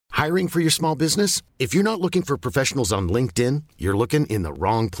Hiring for your small business? If you're not looking for professionals on LinkedIn, you're looking in the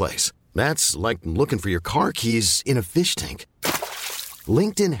wrong place. That's like looking for your car keys in a fish tank.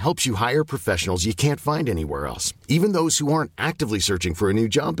 LinkedIn helps you hire professionals you can't find anywhere else, even those who aren't actively searching for a new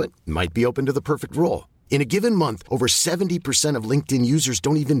job but might be open to the perfect role. In a given month, over 70% of LinkedIn users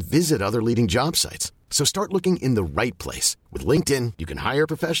don't even visit other leading job sites. So start looking in the right place. With LinkedIn, you can hire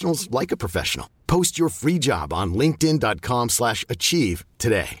professionals like a professional. Post your free job on linkedin.com/achieve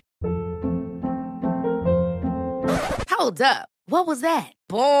today. Hold up. What was that?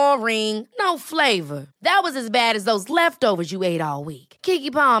 Boring. No flavor. That was as bad as those leftovers you ate all week.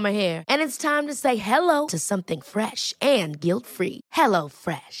 Keke Palmer here. And it's time to say hello to something fresh and guilt-free. Hello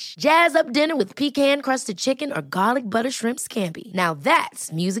Fresh. Jazz up dinner with pecan-crusted chicken or garlic butter shrimp scampi. Now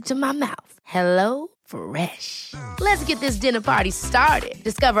that's music to my mouth. Hello Fresh. Let's get this dinner party started.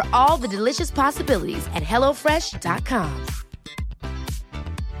 Discover all the delicious possibilities at hellofresh.com.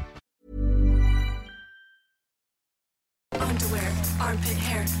 Underwear, armpit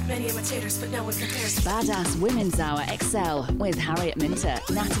hair, many imitators, but no one compares. Badass Women's Hour XL with Harriet Minter,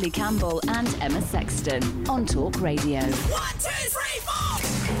 Natalie Campbell, and Emma Sexton on Talk Radio. 1, 2, 3,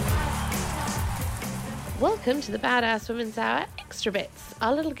 4. Welcome to the Badass Women's Hour Extra Bits,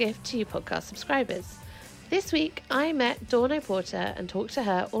 our little gift to you podcast subscribers. This week, I met Dawn O'Porter and talked to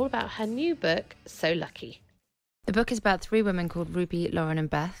her all about her new book, So Lucky. The book is about three women called Ruby, Lauren and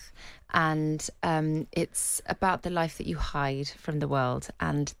Beth, and it's about the life that you hide from the world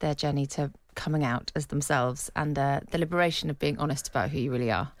and their journey to coming out as themselves and the liberation of being honest about who you really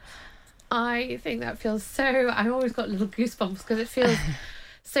are. I think that feels so... I've always got little goosebumps because it feels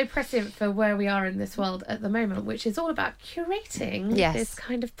so prescient for where we are in this world at the moment, which is all about curating this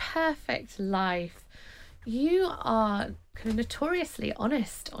kind of perfect life. You are kind of notoriously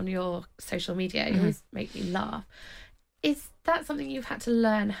honest on your social media. You always make me laugh. Is that something you've had to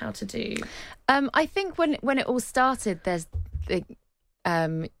learn how to do? I think when it all started, there's the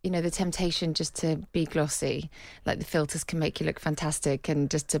the temptation just to be glossy, like the filters can make you look fantastic, and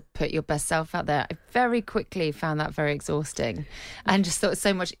just to put your best self out there. I very quickly found that very exhausting, and just thought it's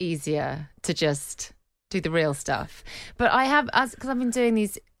so much easier to just do the real stuff. But I have, because I've been doing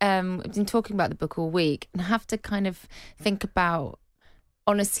these, I've been talking about the book all week, and I have to kind of think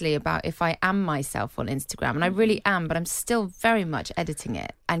honestly about if I am myself on Instagram, and I really am, but I'm still very much editing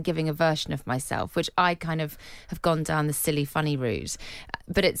it and giving a version of myself, which I kind of have gone down the silly funny route,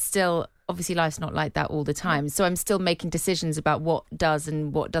 but it's still, obviously life's not like that all the time, so I'm still making decisions about what does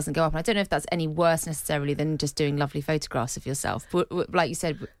and what doesn't go up, and I don't know if that's any worse necessarily than just doing lovely photographs of yourself, but like you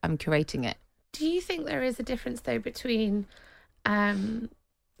said, I'm curating it. Do you think there is a difference though between curating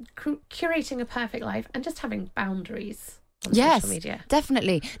a perfect life and just having boundaries on social media? Yes,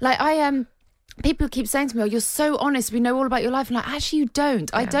 definitely. Like people keep saying to me, "Oh, you're so honest. We know all about your life." And like, actually, you don't.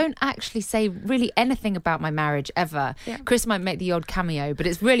 Yeah. I don't actually say really anything about my marriage ever. Yeah. Chris might make the odd cameo, but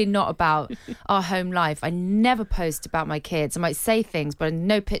it's really not about our home life. I never post about my kids. I might say things, but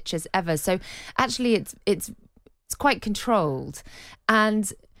no pictures ever. So actually, it's quite controlled.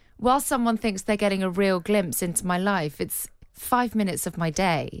 And while someone thinks they're getting a real glimpse into my life, it's 5 minutes of my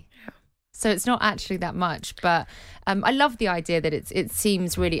day. Yeah. So it's not actually that much, but I love the idea that it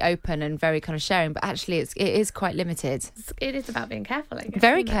seems really open and very kind of sharing, but actually it is quite limited. It is about being careful, I guess.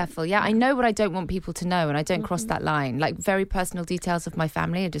 Very careful, yeah. I know what I don't want people to know, and I don't cross that line. Like very personal details of my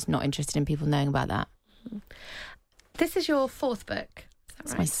family, I'm just not interested in people knowing about that. This is your fourth book.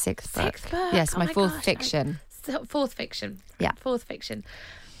 It's my sixth book. Sixth book? Yes, my fourth fiction. Fourth fiction. Yeah. Fourth fiction.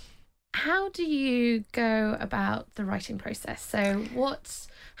 How do you go about the writing process? So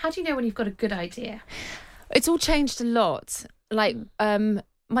how do you know when you've got a good idea? It's all changed a lot. Like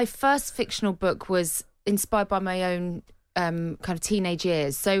my first fictional book was inspired by my own kind of teenage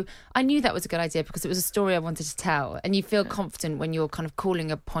years. So I knew that was a good idea because it was a story I wanted to tell, and you feel confident when you're kind of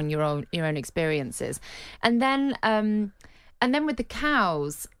calling upon your own experiences. And then with The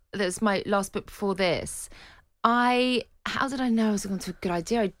Cows, that's my last book before this, how did I know I was going to a good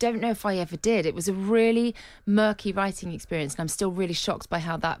idea? I don't know if I ever did. It was a really murky writing experience, and I'm still really shocked by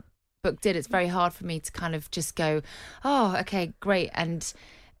how that book did. It's very hard for me to kind of just go, oh, okay, great, and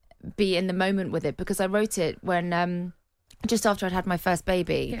be in the moment with it, because I wrote it when just after I'd had my first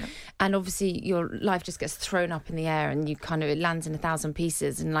baby, and obviously your life just gets thrown up in the air, and it lands in 1,000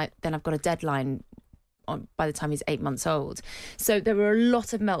 pieces, and then I've got a deadline by the time he's 8 months old. So there were a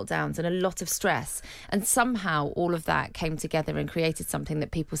lot of meltdowns and a lot of stress. And somehow all of that came together and created something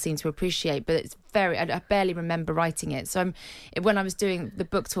that people seem to appreciate. But it's I barely remember writing it. So when I was doing the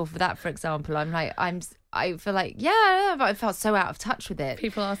book tour for that, for example, I feel like, I felt so out of touch with it.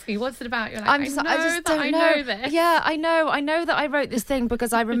 People ask you, what's it about? You're like, I don't know this. Yeah, I know that I wrote this thing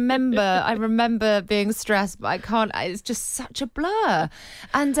because I remember being stressed, but I can't, it's just such a blur.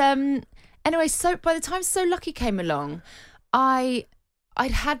 And anyway, so by the time So Lucky came along, it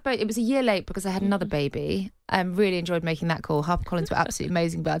was a year late because I had another baby. I really enjoyed making that call. HarperCollins were absolutely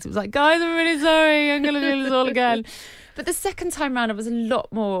amazing about it. It was like, guys, I'm really sorry. I'm going to do this all again. But the second time round, I was a lot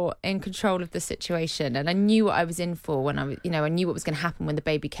more in control of the situation, and I knew what I was in for when I knew what was going to happen when the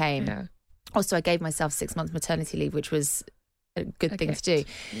baby came. Yeah. Also, I gave myself 6 months maternity leave, which was a good thing to do.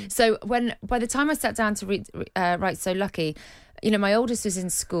 So by the time I sat down to write So Lucky, my oldest was in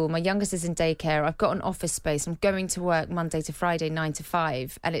school, my youngest is in daycare, I've got an office space, I'm going to work Monday to Friday 9 to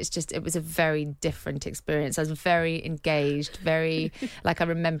 5, and it was a very different experience. I was very engaged, very I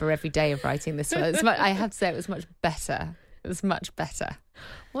remember every day of writing this one. I have to say it was much better. It was much better.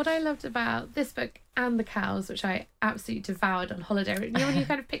 What I loved about this book and The Cows, which I absolutely devoured on holiday, when you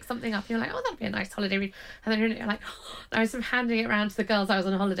kind of pick something up and you're like, oh, that'd be a nice holiday read, and then you're like, oh, I was sort of handing it around to the girls I was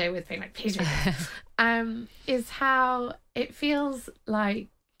on holiday with, being like, please read. Is how it feels like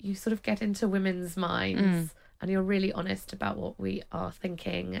you sort of get into women's minds and you're really honest about what we are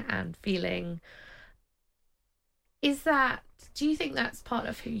thinking and feeling. Do you think that's part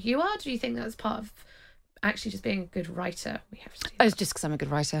of who you are? Do you think that's part of actually just being a good writer? We have to do that. It's just because I'm a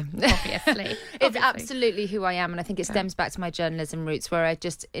good writer. Obviously. It's absolutely who I am, and I think it stems back to my journalism roots, where I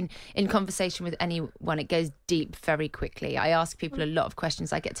just, in conversation with anyone, it goes deep very quickly. I ask people a lot of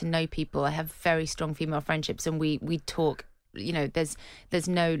questions. I get to know people. I have very strong female friendships, and we talk, there's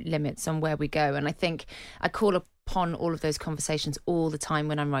no limits on where we go. And I think I call upon all of those conversations all the time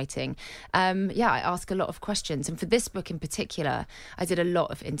when I'm writing. I ask a lot of questions, and for this book in particular, I did a lot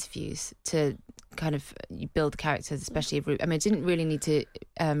of interviews to kind of build characters, especially of Ruby. I mean, I didn't really need to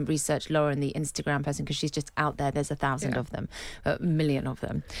research Lauren, the Instagram person, because she's just out there. There's 1,000 of them, a million of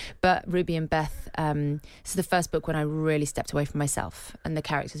them. But Ruby and Beth, this is the first book when I really stepped away from myself, and the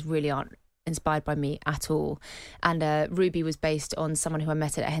characters really aren't inspired by me at all. And Ruby was based on someone who I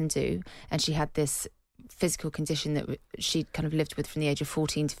met at Hindu, and she had this physical condition that she kind of lived with from the age of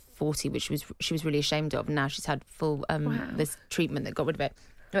 14 to 40, which she was really ashamed of. And now she's had full this treatment that got rid of it.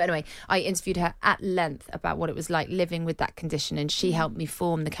 But anyway, I interviewed her at length about what it was like living with that condition, and she helped me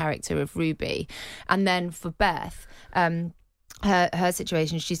form the character of Ruby. And then for Beth, her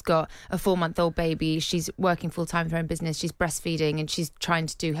situation, she's got a 4-month-old baby, she's working full-time with her own business, she's breastfeeding, and she's trying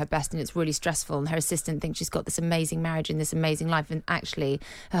to do her best, and it's really stressful, and her assistant thinks she's got this amazing marriage and this amazing life, and actually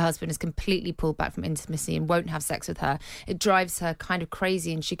her husband has completely pulled back from intimacy and won't have sex with her. It drives her kind of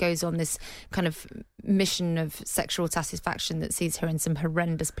crazy, and she goes on this kind of mission of sexual satisfaction that sees her in some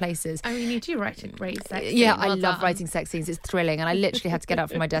horrendous places. I mean, you do write a great sex scene. Yeah, I love writing sex scenes. It's thrilling, and I literally had to get up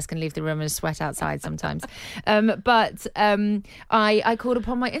from my desk and leave the room and sweat outside sometimes. I called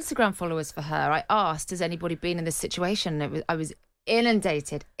upon my Instagram followers for her. I asked, has anybody been in this situation? I was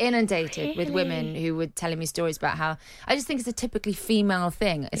inundated with women who were telling me stories about how, I just think it's a typically female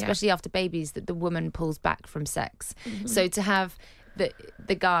thing, especially after babies, that the woman pulls back from sex. So to have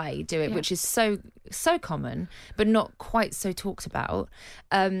the guy do it, which is so common but not quite so talked about,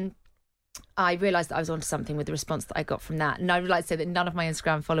 I realised that I was onto something with the response that I got from that. And I would like to say that none of my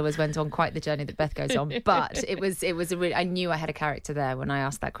Instagram followers went on quite the journey that Beth goes on, but it was a really, I knew I had a character there when I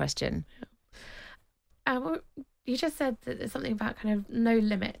asked that question. You just said that there's something about kind of no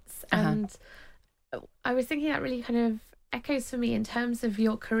limits, and I was thinking that really kind of echoes for me in terms of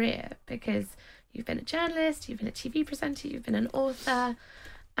your career, because you've been a journalist, you've been a TV presenter, you've been an author,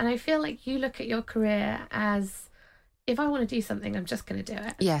 and I feel like you look at your career as, if I want to do something, I'm just going to do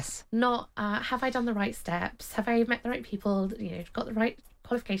it. Yes. Not, have I done the right steps? Have I met the right people? Got the right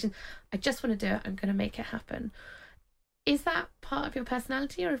qualifications? I just want to do it. I'm going to make it happen. Is that part of your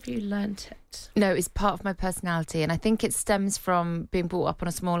personality, or have you learnt it? No, it's part of my personality. And I think it stems from being brought up on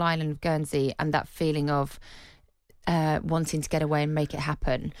a small island of Guernsey, and that feeling of wanting to get away and make it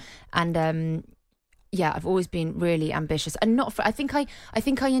happen. And I've always been really ambitious, and I think I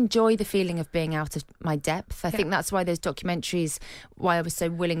enjoy the feeling of being out of my depth. I think that's why those documentaries, why I was so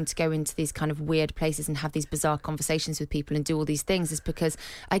willing to go into these kind of weird places and have these bizarre conversations with people and do all these things, is because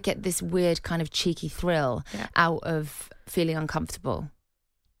I get this weird kind of cheeky thrill out of feeling uncomfortable.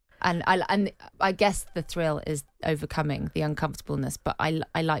 And I guess the thrill is overcoming the uncomfortableness, but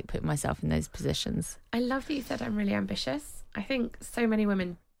I like putting myself in those positions. I love that you said I'm really ambitious. I think so many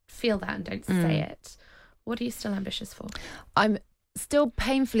women feel that and don't say it. What are you still ambitious for? I'm still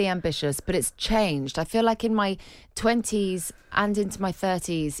painfully ambitious, but it's changed. I feel like in my 20s and into my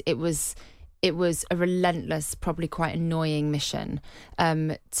 30s, it was a relentless, probably quite annoying mission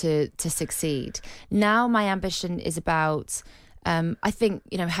to succeed. Now my ambition is about, I think,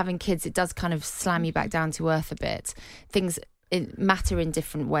 having kids, it does kind of slam you back down to earth a bit. Things matter in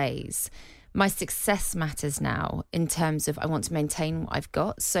different ways. My success matters now in terms of I want to maintain what I've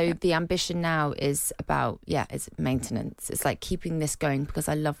got. So the ambition now is about, it's maintenance. It's like keeping this going because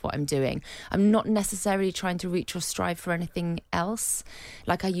I love what I'm doing. I'm not necessarily trying to reach or strive for anything else.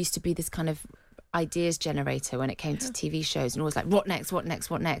 Like I used to be this kind of ideas generator when it came to TV shows and always like, what next?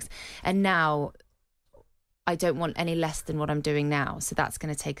 And now I don't want any less than what I'm doing now. So that's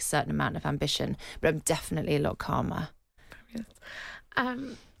going to take a certain amount of ambition, but I'm definitely a lot calmer.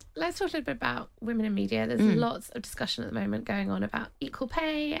 Let's talk a little bit about women in media. There's lots of discussion at the moment going on about equal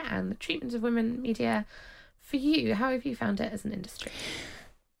pay and the treatment of women in media. For you, how have you found it as an industry?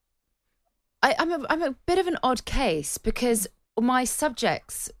 I'm a bit of an odd case because my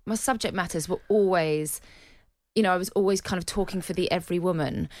subject matters were always, I was always kind of talking for the every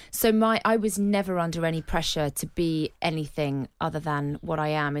woman. So I was never under any pressure to be anything other than what I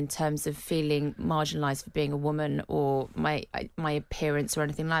am in terms of feeling marginalised for being a woman or my appearance or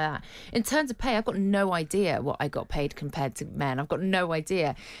anything like that. In terms of pay, I've got no idea what I got paid compared to men. I've got no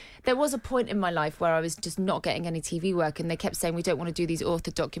idea. There was a point in my life where I was just not getting any TV work and they kept saying, we don't want to do these author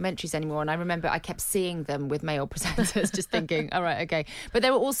documentaries anymore. And I remember I kept seeing them with male presenters just thinking, all right, okay. But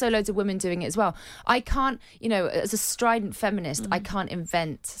there were also loads of women doing it as well. I can't, as a strident feminist, I can't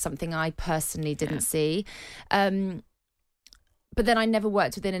invent something I personally didn't see. But then I never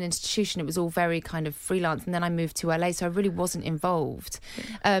worked within an institution. It was all very kind of freelance. And then I moved to LA, so I really wasn't involved.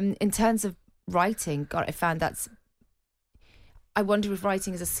 In terms of writing, God, I found I wonder if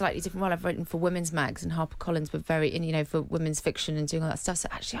writing is a slightly different role. I've written for women's mags and HarperCollins, but for women's fiction and doing all that stuff. So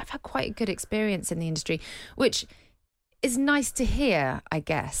actually, I've had quite a good experience in the industry, which is nice to hear, I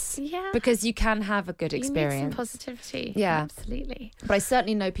guess. Yeah. Because you can have a good experience. You need some positivity. Yeah. Absolutely. But I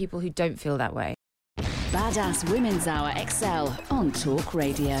certainly know people who don't feel that way. Badass Women's Hour XL on Talk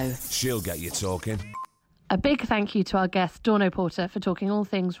Radio. She'll get you talking. A big thank you to our guest, Dawn O'Porter, for talking all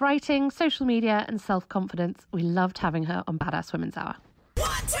things writing, social media and self-confidence. We loved having her on Badass Women's Hour. 1,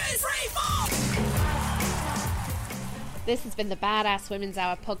 2, 3, 4! This has been the Badass Women's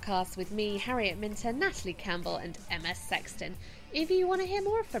Hour podcast with me, Harriet Minter, Natalie Campbell and Emma Sexton. If you want to hear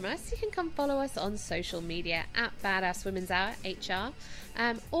more from us, you can come follow us on social media at Badass Women's Hour HR,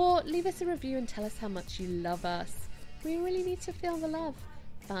 or leave us a review and tell us how much you love us. We really need to feel the love.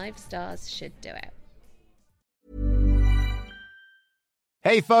 5 stars should do it.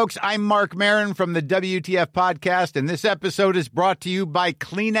 Hey folks, I'm Mark Maron from the WTF Podcast, and this episode is brought to you by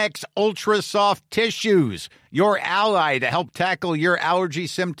Kleenex Ultra Soft Tissues, your ally to help tackle your allergy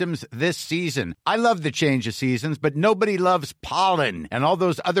symptoms this season. I love the change of seasons, but nobody loves pollen and all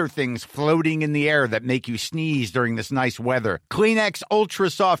those other things floating in the air that make you sneeze during this nice weather. Kleenex Ultra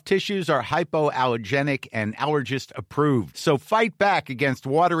Soft Tissues are hypoallergenic and allergist approved, so fight back against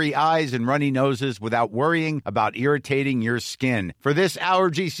watery eyes and runny noses without worrying about irritating your skin. For this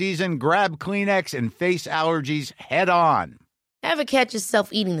allergy season, grab Kleenex and face allergies head on. Ever catch yourself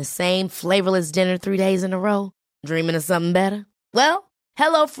eating the same flavorless dinner 3 days in a row? Dreaming of something better? Well,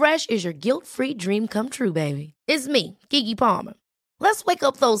 HelloFresh is your guilt-free dream come true, baby. It's me, Keke Palmer. Let's wake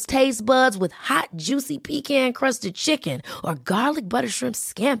up those taste buds with hot, juicy pecan-crusted chicken or garlic butter shrimp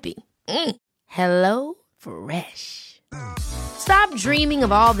scampi. Hello Fresh. Stop dreaming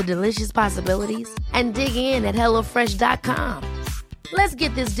of all the delicious possibilities and dig in at HelloFresh.com. Let's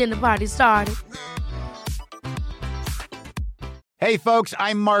get this dinner party started. Hey folks,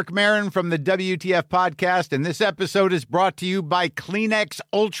 I'm Mark Maron from the WTF Podcast, and this episode is brought to you by Kleenex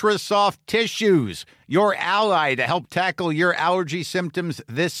Ultra Soft Tissues, your ally to help tackle your allergy symptoms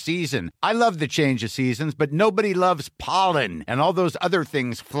this season. I love the change of seasons, but nobody loves pollen and all those other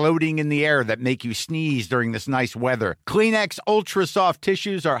things floating in the air that make you sneeze during this nice weather. Kleenex Ultra Soft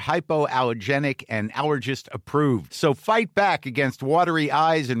Tissues are hypoallergenic and allergist approved, so fight back against watery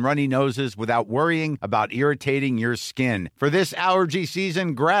eyes and runny noses without worrying about irritating your skin. For this allergy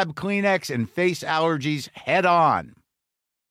season, grab Kleenex and face allergies head on.